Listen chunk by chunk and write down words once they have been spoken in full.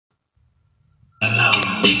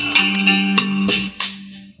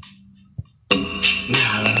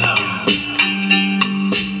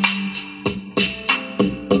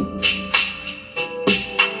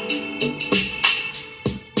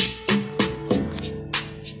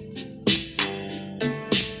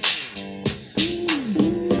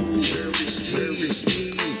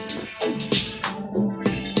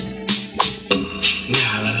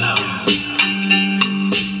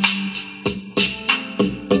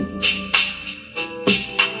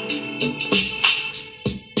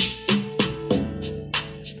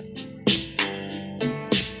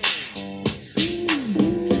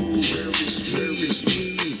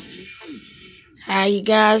you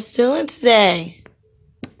guys doing today?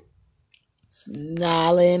 It's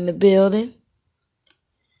Nyla in the building.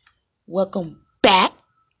 Welcome back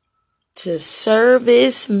to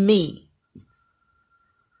Service Me.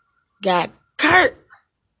 Got Kurt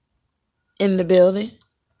in the building.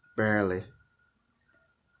 Barely.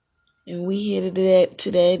 And we here today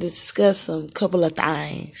to discuss couple of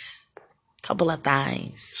things.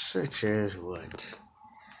 Such as what?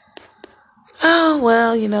 Oh,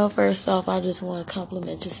 well, first off, I just want to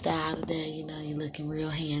compliment your style today. You're looking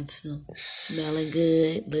real handsome, smelling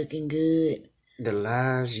good, looking good. The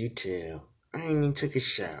lies you tell. I ain't even took a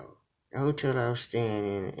shower. The hotel I was staying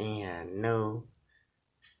in ain't had no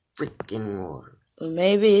freaking water. Well,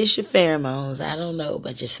 maybe it's your pheromones. I don't know,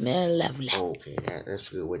 but you smell lovely. Okay,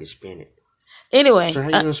 that's a good way to spend it. Anyway. So how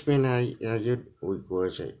you going to spend your week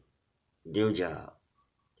was at your job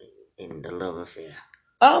in the love affair?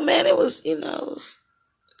 Oh, man, it was,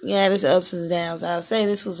 there's ups and downs. I'll say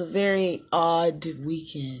this was a very odd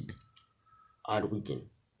weekend. Odd weekend?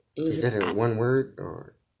 Is that a one word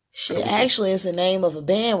or? Shit, actually, it's the name of a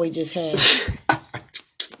band we just had.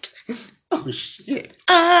 Oh, shit.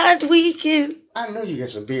 Odd weekend. I know you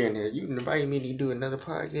got some beer in there. You invited me to do another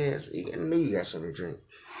podcast. I know you got something to drink.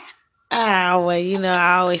 Well,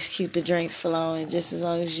 I always keep the drinks flowing just as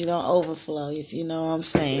long as you don't overflow, if you know what I'm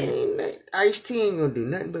saying. Man, iced tea ain't gonna do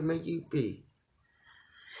nothing but make you pee.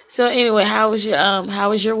 So anyway, how was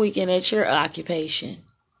your weekend at your occupation?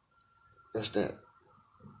 What's that?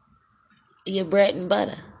 Your bread and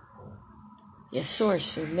butter. Your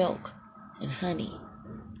source of milk and honey.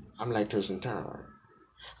 I'm lactose intolerant.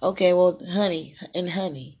 Okay, well, honey.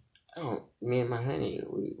 Oh, me and my honey,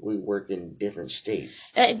 we work in different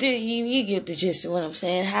states. Dude, you get the gist of what I'm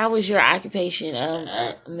saying. How was your occupation?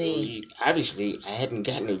 Obviously, I hadn't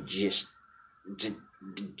gotten no gist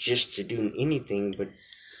to do anything but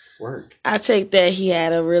work. I take that he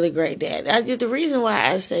had a really great dad. The reason why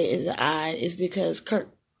I say is odd is because Kurt,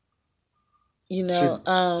 So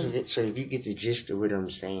if you get the gist of what I'm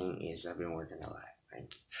saying is I've been working a lot.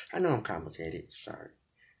 Thank you. I know I'm complicated. Sorry.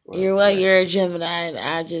 Well, you're a Gemini, and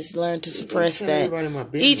I just learned to suppress that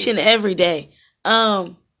each and every day.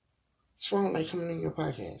 What's wrong like coming in your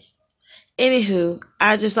podcast? Anywho,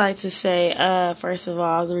 I just like to say, first of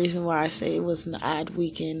all, the reason why I say it was an odd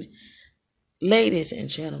weekend, ladies and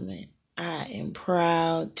gentlemen, I am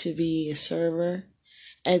proud to be a server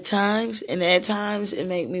at times, and at times it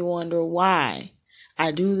make me wonder why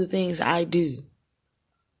I do the things I do.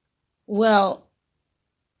 Well,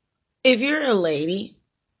 if you're a lady,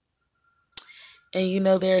 and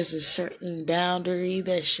there's a certain boundary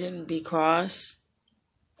that shouldn't be crossed,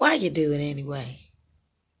 why you do it anyway?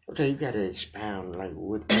 Okay, you gotta expound, like,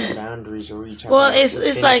 what boundaries are we talking about? Well,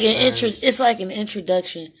 it's like an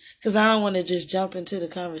introduction, because I don't want to just jump into the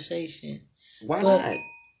conversation. Why not?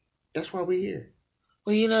 That's why we're here.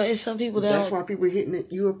 Well, it's some people that That's why people hitting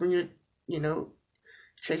you up on your,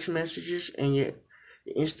 text messages and your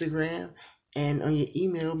Instagram and on your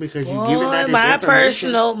email because you're giving out this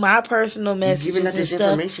information. My personal messages and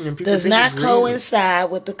stuff does not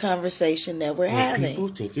coincide with the conversation that we're having. People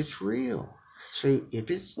think it's real. So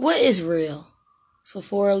if it's... What is real? It's a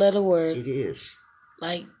 4-letter word. It is.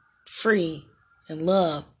 Like free and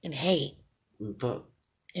love and hate. And fuck.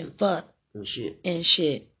 And fuck. And shit. And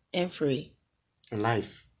shit. And free. And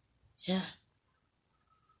life. Yeah.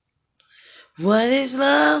 What is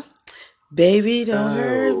love? Baby, don't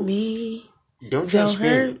hurt me. Don't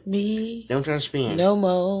hurt me. Don't try to spin. No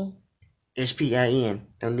more. SPIN.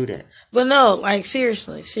 Don't do that. But no, like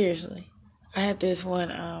seriously. I had this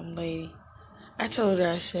one lady. I told her,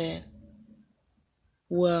 I said,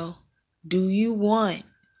 well, do you want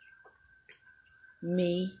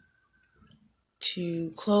me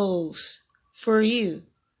to close for you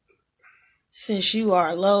since you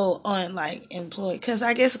are low on employee? Because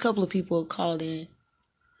I guess a couple of people called in.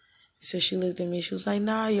 So she looked at me. She was like,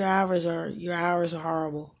 "Nah, your hours are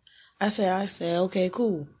horrible." I said, "Okay,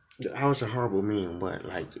 cool." The hours are horrible mean what?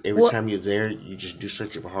 Like every time you're there, you just do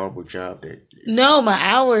such a horrible job that. No, my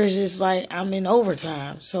hours is like I'm in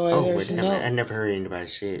overtime. So I never heard anybody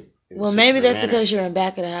say it. Well, maybe that's because you're in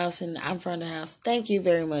back of the house and I'm front of the house. Thank you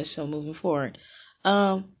very much. So moving forward, you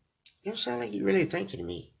don't sound like you're really thanking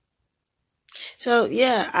me. So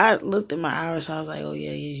yeah, I looked at my hours. I was like, "Oh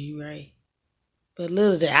yeah, you're right." But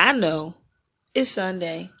little did I know, it's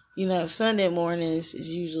Sunday. Sunday mornings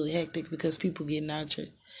is usually hectic because people getting out of church.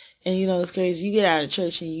 And it's crazy. You get out of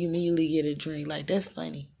church and you immediately get a drink. Like, that's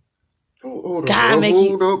funny. Hold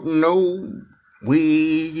up. No,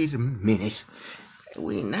 wait a minute.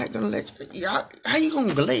 We not gonna let y'all. How you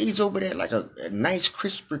gonna glaze over that like a nice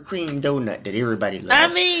Krispy Kreme donut that everybody loves? I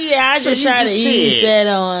mean, yeah, I so just try to ease that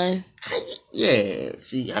on. Yeah,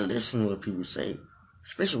 see, I listen to what people say,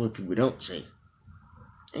 especially what people don't say.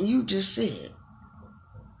 And you just said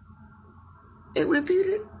it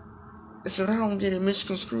repeated. So I don't get it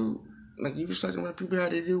misconstrued. Like you was talking about people how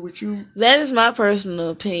they deal with you. That is my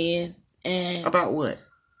personal opinion. And about what?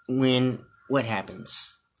 What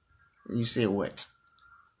happens? You said what?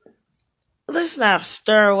 Let's not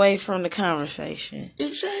stir away from the conversation.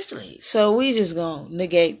 Exactly. So we just gonna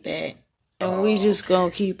negate that. And we just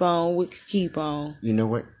gonna keep on. We keep on. You know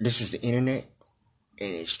what? This is the internet.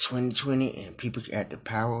 And it's 2020 and people got the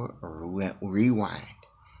power of rewind.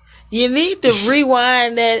 You need to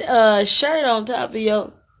rewind that shirt on top of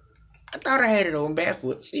your... I thought I had it on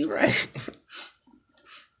backwards. You right?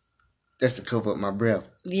 That's to cover up my breath.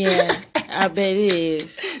 Yeah, I bet it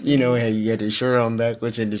is. You know how you got the shirt on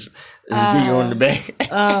backwards and this big on the back?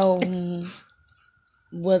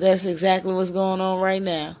 Well, that's exactly what's going on right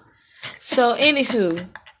now. So, anywho,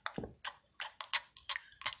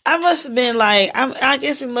 I must have been like, I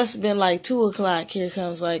guess it must have been like 2 o'clock. Here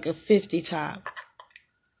comes like a 50 top.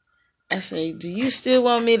 I say, do you still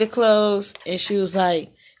want me to close? And she was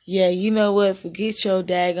like, yeah, you know what? Forget your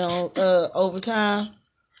daggone overtime.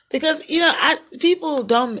 Because, you know, I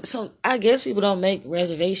guess people don't make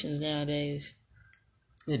reservations nowadays.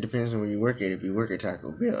 It depends on where you work at. If you work at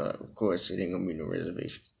Taco Bell, of course, it ain't gonna be no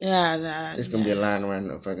reservation. Nah. It's gonna be a line around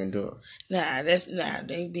the fucking door.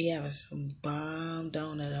 They be having some bomb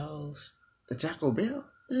donut hoes. The Taco Bell?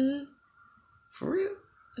 Mm-hmm. For real?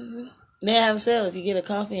 Mm-hmm. They have a sale. If you get a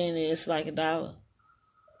coffee in it, it's like $1. Damn.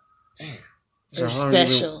 So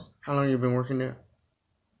special. How long you been working there?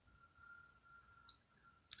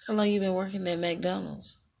 How long you been working at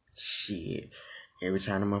McDonald's? Shit. Every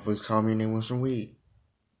time the motherfuckers call me and they want some weed.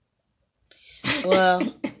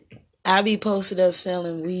 Well, I be posted up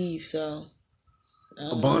selling weed, so.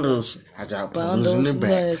 Bundles. I got bundles in the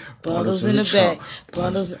back. Bundles in the back.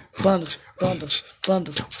 Bundles.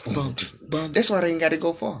 That's why they ain't got to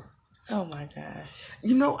go far. Oh my gosh.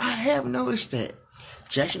 You know, I have noticed that.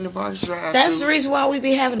 Jack in the Box drive. That's the reason why we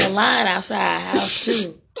be having the line outside our house,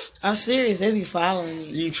 too. I'm serious. They be following me.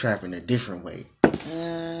 You trapping a different way.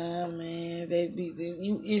 Man,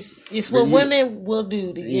 it's what women will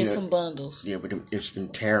do to get some bundles. Yeah, but it's them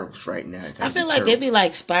tariffs right now. I feel like they be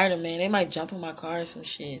like Spider-Man. They might jump in my car or some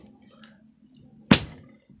shit.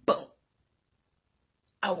 Boom.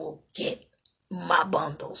 I will get my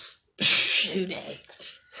bundles today.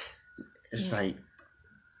 It's like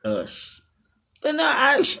us. But no,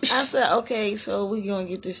 I said, okay, so we gonna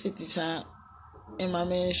get this 50 top. And my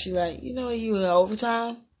man, she like, you know, you in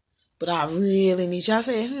overtime? But I really need you. I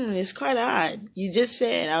said, it's quite odd. You just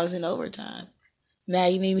said I was in overtime. Now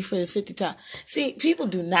you need me for this 50 top. See, people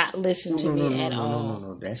do not listen to me at all.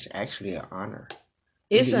 No. That's actually an honor.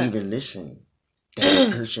 You didn't even listen.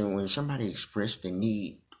 That person, when somebody expressed the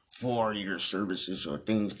need for your services or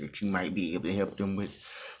things that you might be able to help them with,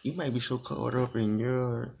 you might be so caught up in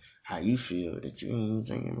how you feel that you ain't even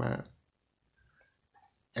thinking about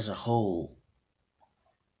as a whole.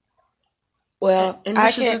 Well, and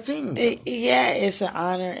this is the thing. It's an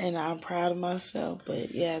honor, and I'm proud of myself.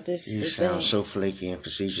 But yeah, this is the thing. You sound so flaky and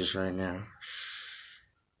facetious right now.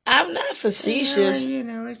 I'm not facetious. You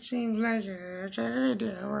know, it seems like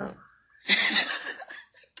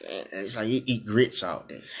it's like you eat grits all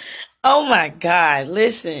day. Oh my God!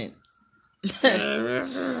 Listen,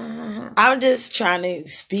 I'm just trying to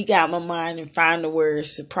speak out my mind and find the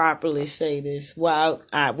words to properly say this while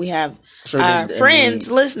we have our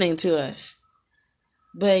friends listening to us.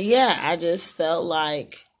 But yeah, I just felt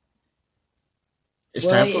like it's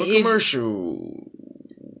time for a commercial.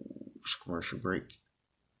 It's a commercial break.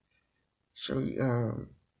 So,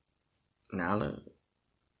 Nyla,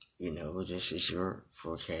 you know, this is your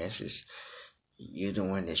forecast. You're the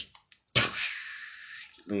one that's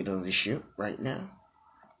lead on the ship right now.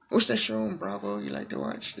 What's that show on Bravo you like to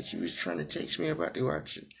watch that you was trying to text me about to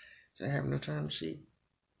watch it? I have no time to see.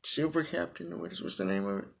 Silver Captain, or what's the name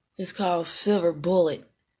of it? It's called Silver Bullet.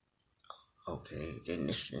 Okay, then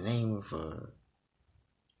it's the name of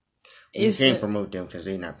we can't promote them because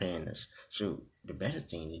they're not paying us. So the better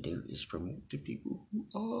thing to do is promote the people who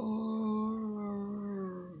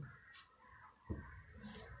are.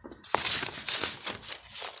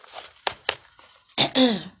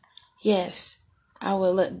 Yes, I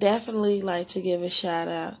would definitely like to give a shout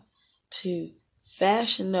out to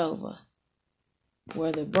Fashion Nova,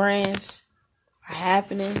 where the brands are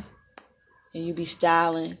happening and you be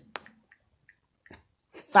styling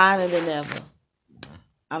finer than ever.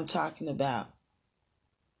 I'm talking about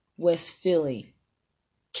West Philly,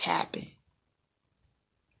 capping.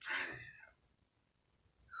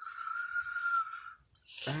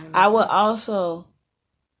 I would also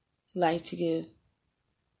like to give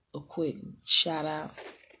a quick shout out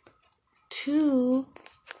to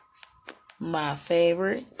my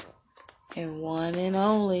favorite and one and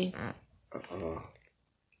only.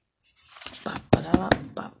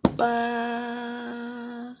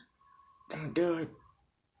 Don't do it.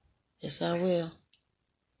 Yes, I will.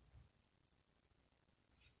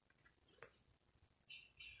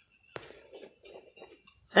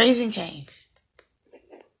 Raising Cane's.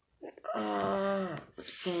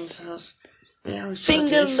 King's house.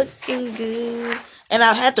 Finger looking good. And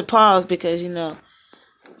I had to pause because,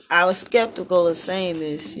 I was skeptical of saying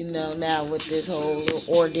this, now with this whole little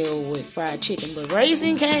ordeal with fried chicken. But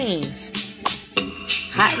Raising Cane's,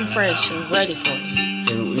 hot and fresh and ready for you.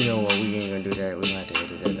 So, you know what? We ain't gonna do that. We might have to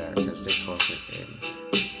edit that out because they corporate.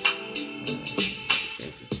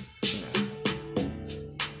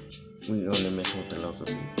 We only messing with the local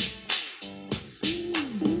people.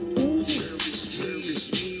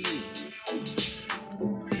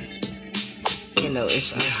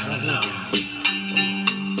 It's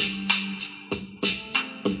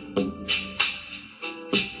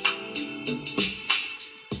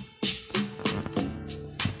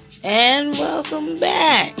and welcome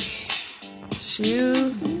back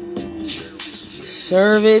to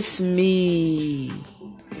Service Me.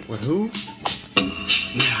 With who?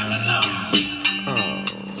 Nyla Lowe. Oh,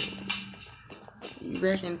 you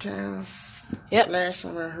back in town? Yep. Last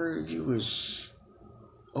time I heard you was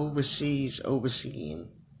overseeing.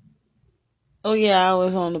 Oh yeah, I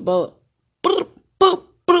was on the boat. Boop, boop,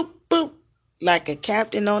 boop, boop. Like a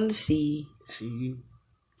captain on the sea. See, you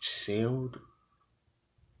sailed?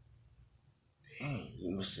 Dang,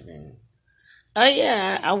 you must have been... Oh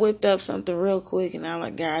yeah, I whipped up something real quick and I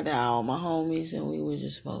gathered all my homies and we were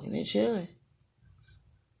just smoking and chilling.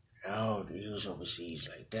 Oh, you was overseas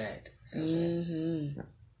like that. Mm-hmm.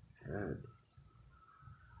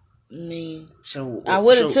 So I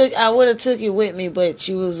would have took it with me, but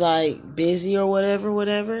she was like busy or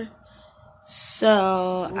whatever.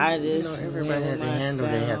 So I just everybody had to handle.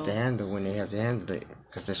 They have to handle when they have to handle it,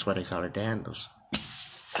 because that's why they call it the handles.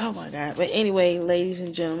 Oh my God! But anyway, ladies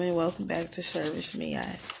and gentlemen, welcome back to Service Me.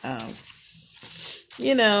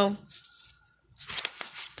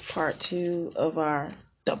 Part 2 of our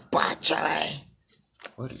debauchery.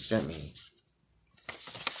 What does that mean?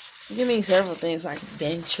 It can mean several things like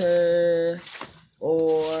adventure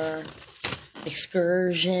or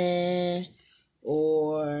excursion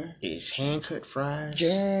or is hand cut fries,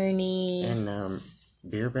 journey, and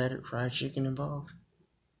beer battered fried chicken involved?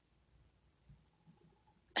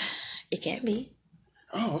 It can be.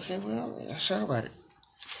 Oh, okay. Well, sorry about it.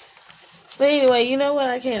 But anyway, you know what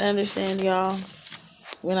I can't understand, y'all?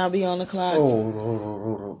 When I be on the clock.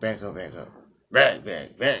 Oh, back up. Back.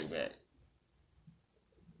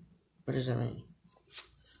 What does that mean?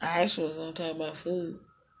 I actually was going to talk about food.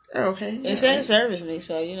 Okay. It said Service Me,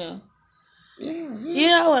 so Yeah. You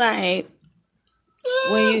know what I hate?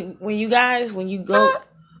 When you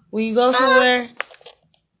go somewhere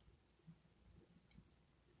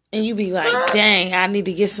and you be like, dang, I need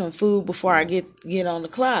to get some food before I get on the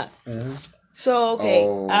clock. Mm-hmm.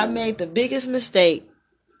 So, I made the biggest mistake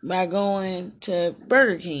by going to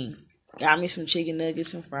Burger King. Got me some chicken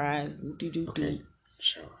nuggets and fries. Okay,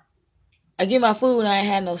 sure. I get my food and I ain't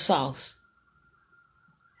had no sauce.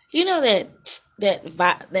 You know that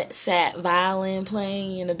sad violin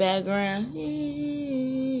playing in the background?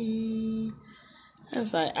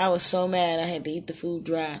 I was so mad I had to eat the food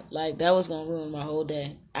dry. Like, that was going to ruin my whole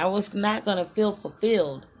day. I was not going to feel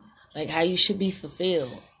fulfilled. Like, how you should be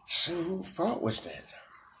fulfilled. So, whose fault was that?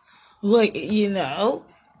 Well,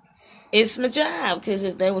 it's my job. Because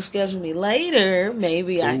if they would schedule me later,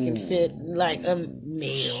 maybe I can fit, like, a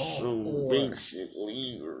meal. So, basically,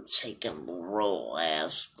 you're taking the role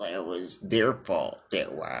as that was their fault.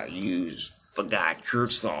 That why you forgot your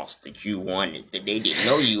sauce that you wanted, that they didn't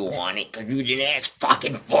know you wanted, because you didn't ask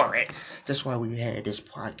fucking for it. That's why we had this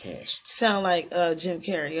podcast. Sound like Jim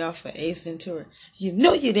Carrey off of Ace Ventura. You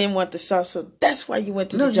know you didn't want the sauce, so that's why you went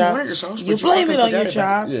to the job. No, you wanted the sauce, you blame it on your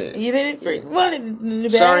job. Yeah. You didn't want it in the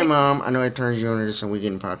bag. Sorry, Mom. I know it turns you on to this and we're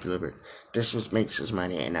getting popular, but this what makes us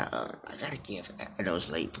money. And I got a gift. I know it's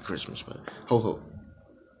late for Christmas, but ho.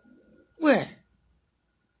 Where?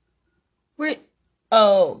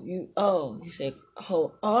 You said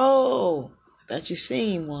ho. Oh, I thought you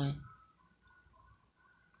seen one.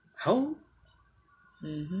 Ho?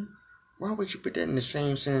 Mm-hmm. Why would you put that in the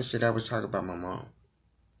same sentence that I was talking about my mom?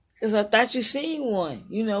 Because I thought you seen one.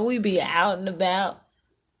 We be out and about.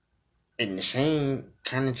 in the same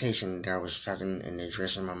connotation that I was talking and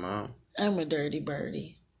addressing my mom. I'm a dirty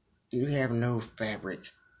birdie. You have no fabric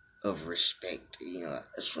of respect.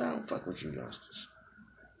 That's why I don't fuck with you youngsters.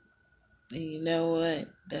 And you know what?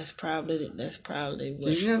 That's probably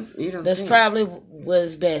what. You don't That's think. probably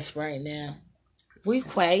what's best right now. We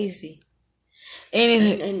crazy.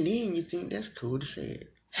 Anyway, and then you think that's cool to say it.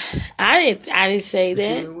 I didn't say But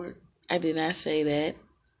that. You know what? I did not say that.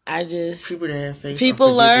 I just people that have faith.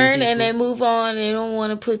 People learn and they move on. They don't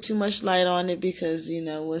want to put too much light on it because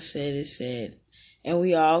what's said is said, and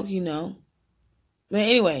we all But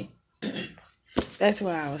anyway, that's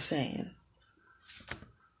what I was saying.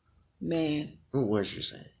 Man, what was you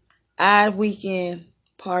saying? Odd Weekend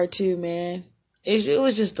Part 2, man. It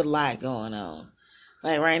was just a lot going on.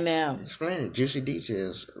 Like right now. Explain it. Juicy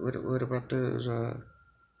details. What about those?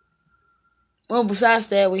 Well, besides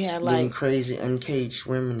that, we had them crazy uncaged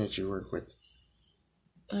women that you work with.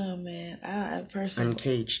 Oh man,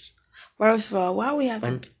 uncaged. First of all, why we have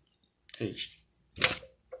uncaged?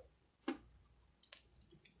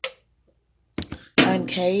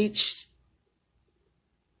 Uncaged.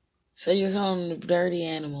 So you're calling them dirty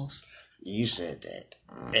animals. You said that,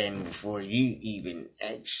 and before you even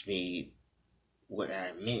asked me what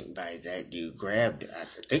I meant by that, you grabbed it. I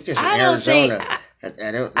think this is Arizona.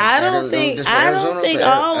 I don't think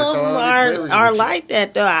all of them are like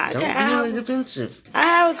that though. Don't be defensive. I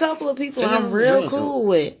have a couple of people I'm real cool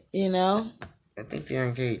with, I think they're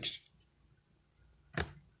engaged.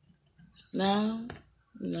 No,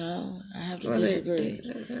 I have to disagree.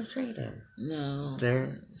 They say that. No,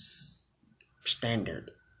 they're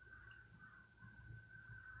standard.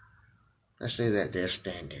 Let's say that they're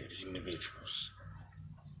standard individuals.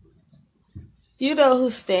 You know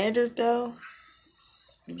who's standard though?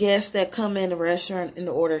 Guests that come in the restaurant and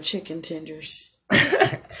order chicken tenders.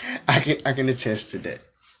 I can attest to that.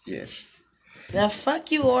 Yes. The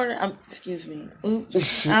fuck you order? Excuse me.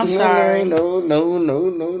 Oops. I'm sorry. No.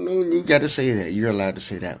 You got to say that. You're allowed to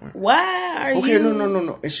say that one. Why are you? Okay,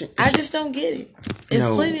 no. I just don't get it. It's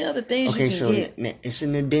plenty of other things you can get. It's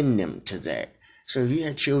an addendum to that. So if you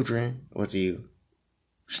had children with you,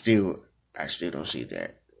 I still don't see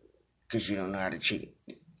that. Because you don't know how to cheat.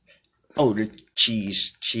 Oh, the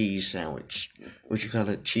cheese sandwich. What you call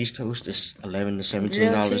it? Cheese toast is $11 to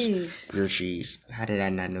 $17. Real cheese. How did I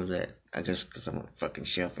not know that? I guess because I'm fucking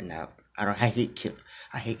shelving out. I hate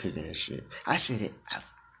cooking that shit. I said it.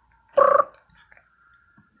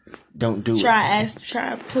 Don't do it.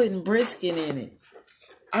 Try putting brisket in it.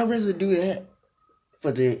 I'd rather do that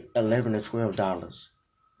for the $11 to $12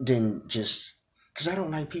 than just because I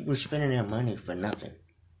don't like people spending their money for nothing.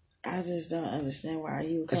 I just don't understand why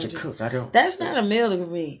you come as a cook. I don't. That's not a meal to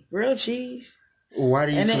me. Grilled cheese. Why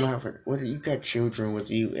do you come out for? What you got children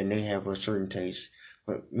with you and they have a certain taste?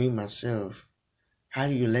 But me myself, how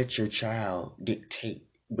do you let your child dictate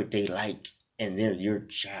what they like and they're your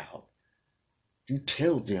child? You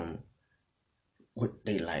tell them what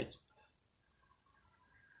they like.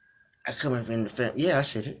 I come up in the family. Yeah, I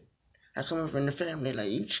said it. I come up in the family like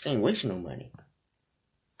you just can't waste no money.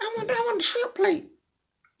 I want the shrimp plate.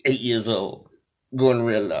 8 years old, going to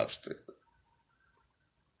Red Lobster.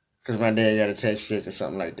 Because my dad got a tax check or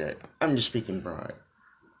something like that. I'm just speaking broad.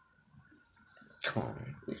 Come on,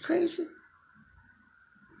 man. You crazy?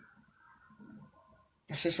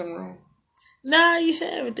 I said something wrong? Nah, you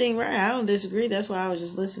said everything right. I don't disagree. That's why I was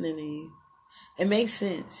just listening to you. It makes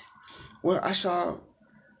sense. Well, I saw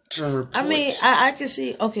some reports. I mean, I can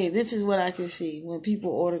see. Okay, this is what I can see when people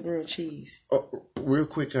order grilled cheese. Oh, real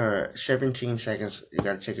quick, 17 seconds. You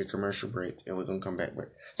got to take a commercial break, and we're going to come back.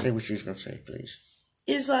 But say what you was going to say, please.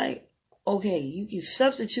 It's like, okay, you can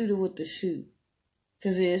substitute it with the soup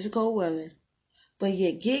because it is a cold weather. But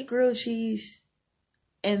you get grilled cheese,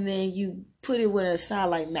 and then you put it with a side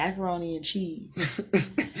like macaroni and cheese.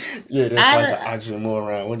 Yeah, that's like an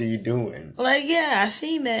oxymoron. What are you doing? Like, yeah, I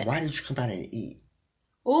seen that. Why did you come out and eat?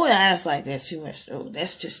 Oh, that's like, that's too much. Oh,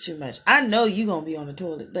 that's just too much. I know you going to be on the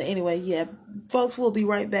toilet. But anyway, yeah, folks, we'll be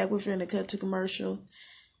right back. We're finna cut to commercial.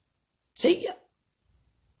 See ya.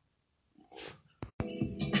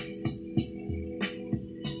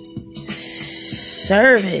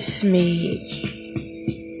 Service Me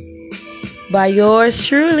by yours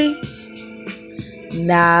truly,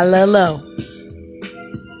 Nyla Lowe.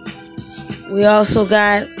 We also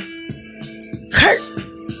got Kurt.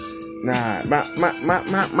 Nah,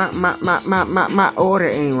 my order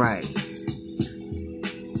ain't right.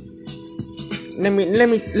 Let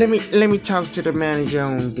me talk to the manager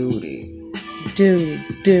on duty. Duty.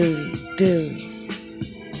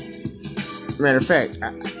 Matter of fact,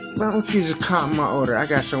 why don't you just call my order? I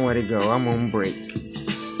got somewhere to go. I'm on break.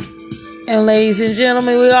 And ladies and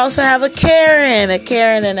gentlemen, we also have a Karen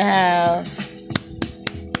in the house.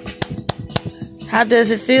 How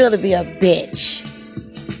does it feel to be a bitch?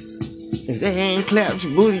 Is that hand claps,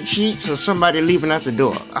 booty cheeks, or somebody leaving out the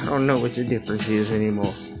door? I don't know what the difference is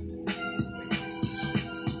anymore.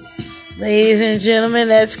 Ladies and gentlemen,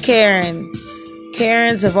 that's Karen.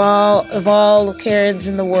 Karens of all Karens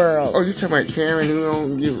in the world. Oh, you talking about Karen who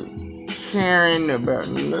don't give a Karen about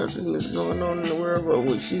nothing that's going on in the world but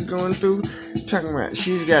what she's going through? Talking about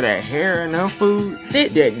she's got a hair in her food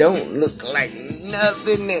that don't look like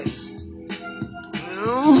nothing that...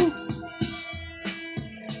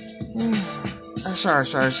 I'm sorry.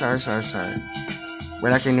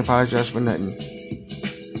 But I can't apologize for nothing.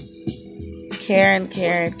 Karen.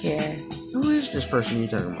 Who is this person you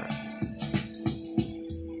talking about?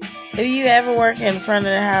 If you ever work in front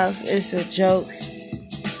of the house, it's a joke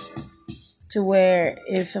to where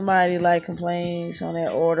if somebody like complains on their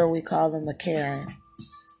order, we call them a Karen.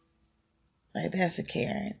 Like, that's a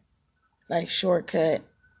Karen. Like, shortcut,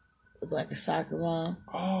 look like a soccer mom.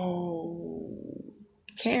 Oh.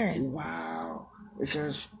 Karen. Wow.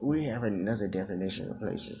 Because we have another definition of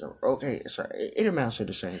places. Okay, sorry. It amounts to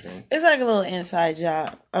the same thing. It's like a little inside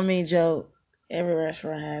joke. Every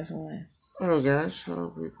restaurant has one. Hello, guys. Hello,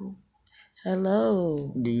 people.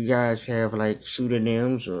 Hello. Do you guys have like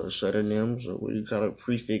pseudonyms or pseudonyms or what do you call it?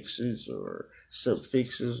 Prefixes or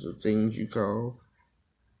suffixes or things you call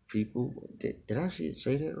people? Did I say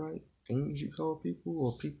that right? Things you call people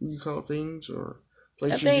or people you call things or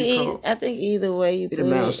places you call? I think either way you put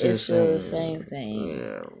it's still the same thing.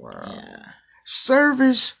 Yeah, wow. Yeah.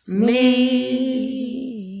 Service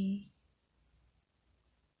me.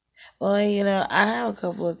 Well, I have a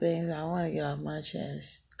couple of things I want to get off my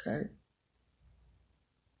chest, Kurt.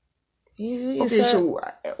 Okay, so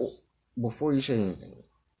before you say anything,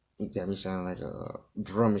 you got me sound like a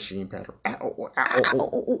drum machine pattern. Ow, ow,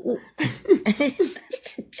 ow.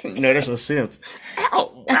 No, that's a synth.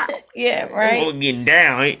 Ow, ow. Yeah, right. I'm getting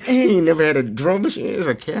down. He ain't never had a drum machine. It's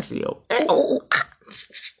a Casio. Ow.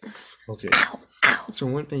 Okay. So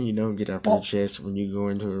one thing you don't get off your chest when you go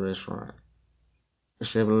into a restaurant,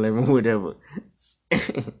 7-Eleven, whatever,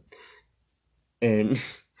 and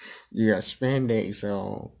you got spandex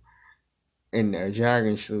on and a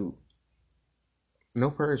jogging suit,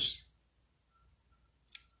 no purse.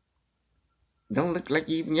 Don't look like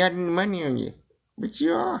you even got any money on you, but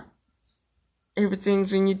you are.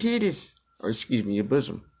 Everything's in your titties, or excuse me, your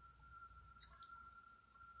bosom.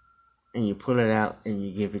 And you pull it out and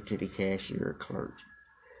you give it to the cashier or clerk.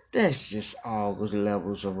 That's just all those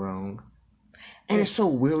levels of wrong. And it's so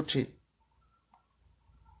wilted.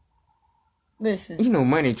 Listen. You know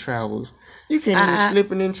money travels. You can't even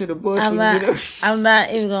slip it into the bush. I'm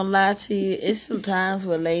not even going to lie to you. It's some times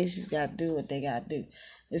where ladies just got to do what they got to do.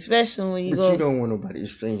 Especially when you go... But you don't want nobody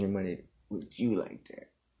exchanging money with you like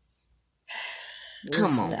that.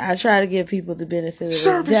 Come on. I try to give people the benefit of the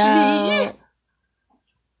doubt. Service me.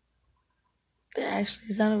 That actually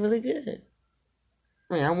sounded really good.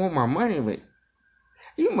 Man, I want my money, but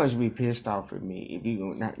you must be pissed off at me if you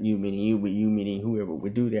go, not you meaning you, but you meaning whoever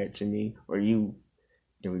would do that to me, or you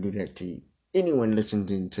that would do that to you. Anyone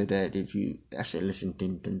listening to that, I said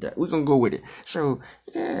listening to that, we're gonna go with it. So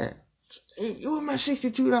yeah, where my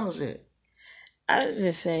 $62 at? I was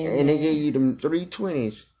just saying. And they gave you them 3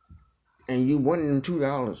 20s, and you wanted them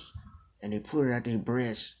 $2, and they put it out their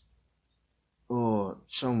breast or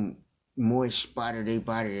some moist spot of their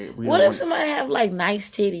body. What if somebody have like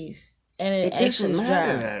nice titties and it actually doesn't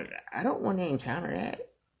matter. dry? I don't want to encounter that.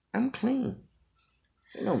 I'm clean.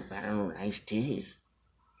 It don't matter no nice titties.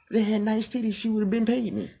 If they had nice titties, she would have been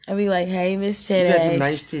paid me. I'd be like, hey, Miss Titties. You got them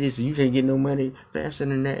nice titties, and you can't get no money faster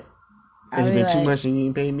than that. It's been 2 months and you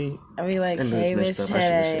didn't pay me. I'd be like, hey, Miss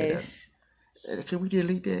Titties. Can we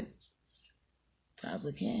delete that?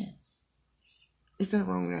 Probably can. Is that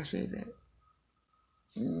wrong that I said that?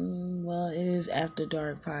 Well, it is After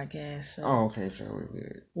Dark podcast. So. Oh, okay, so we're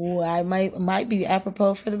good. Well, I might be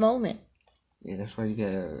apropos for the moment. Yeah, that's why you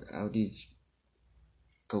got all these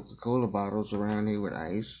Coca-Cola bottles around here with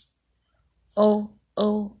ice.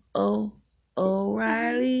 O'Reilly's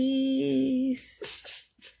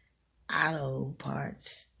Auto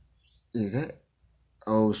Parts. Is that?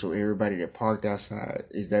 Oh, so everybody that parked outside,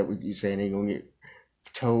 is that what you saying? They gonna get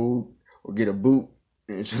towed or get a boot?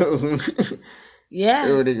 And so yeah,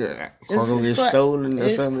 or they gonna get stolen or something.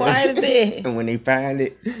 It's quite a bit. And when they find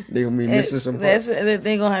it, they gonna be missing some parts.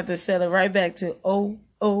 They gonna have to sell it right back to Oh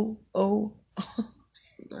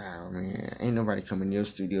man, ain't nobody coming to your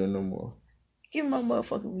studio no more. Give my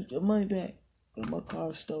motherfucking money back. My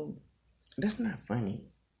car stolen. That's not funny.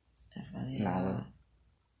 It's not funny. Nyla.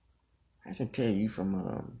 I can tell you from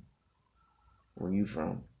where you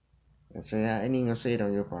from. And say I ain't even gonna say it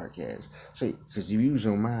on your podcast. So, cause if you was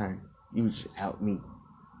on mine, you would just out me.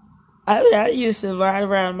 I used to ride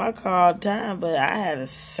around my car all the time, but I had a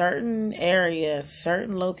certain area, a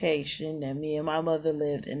certain location that me and my mother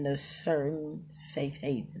lived in, a certain safe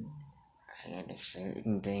haven. I had a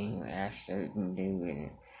certain thing I certain do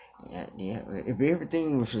it. Yeah. If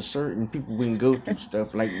everything was for certain, people wouldn't go through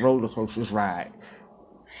stuff like roller coasters ride.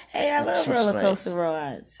 Hey, I Like love Six roller coaster Flags.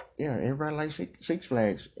 rides. Yeah, everybody likes Six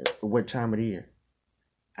Flags. What time of the year?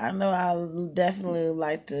 I know I definitely would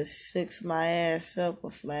like to six my ass up a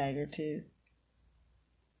flag or two.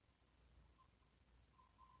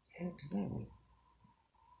 What does that mean?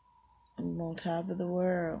 I'm on top of the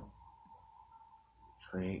world.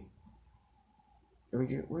 Craig.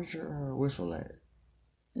 Where's your whistle at?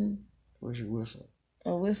 Where's your whistle?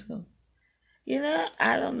 A whistle. You know,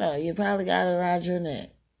 I don't know. You probably got it around your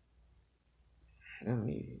neck. I don't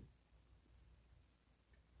need it.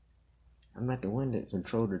 I'm not the one that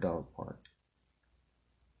controlled the dog park.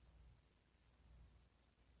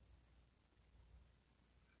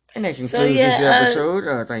 And that concludes this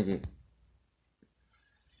episode. Thank you.